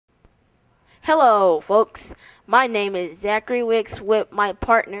Hello, folks. My name is Zachary Wicks with my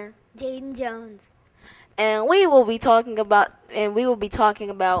partner Jaden Jones. and we will be talking about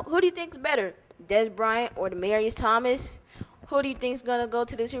who do you think's better, Des Bryant or Demaryius Thomas? Who do you think's gonna go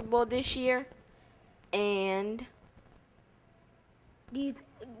to the Super Bowl this year? And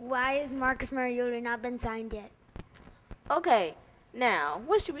Why has Marcus Mariota not been signed yet? okay, now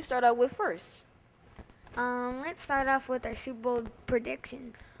what should we start out with first? Let's start off with our Super Bowl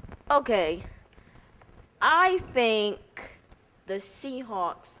predictions. Okay, I think the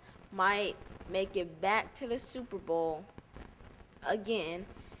Seahawks might make it back to the Super Bowl again.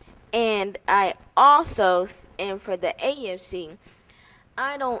 And for the AFC,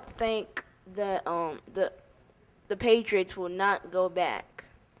 I don't think the Patriots will not go back.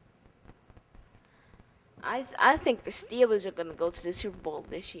 I think the Steelers are gonna go to the Super Bowl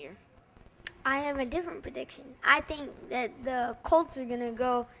this year. I have a different prediction. I think that the Colts are gonna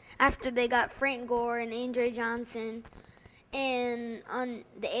go after they got Frank Gore and Andre Johnson, and on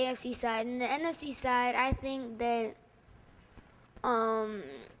the AFC side. And the NFC side, I think that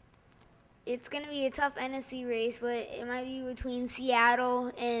it's gonna be a tough NFC race, but it might be between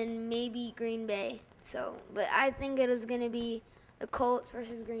Seattle and maybe Green Bay. But I think it is gonna be the Colts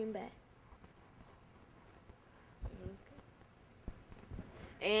versus Green Bay.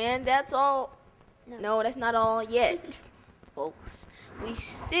 And that's all. No, that's not all yet, folks. We are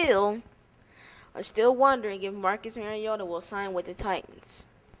still wondering if Marcus Mariota will sign with the Titans.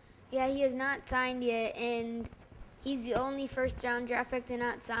 Yeah, he has not signed yet, and he's the only first-round draft pick to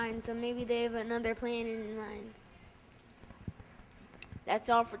not sign, so maybe they have another plan in mind. That's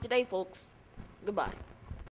all for today, folks. Goodbye.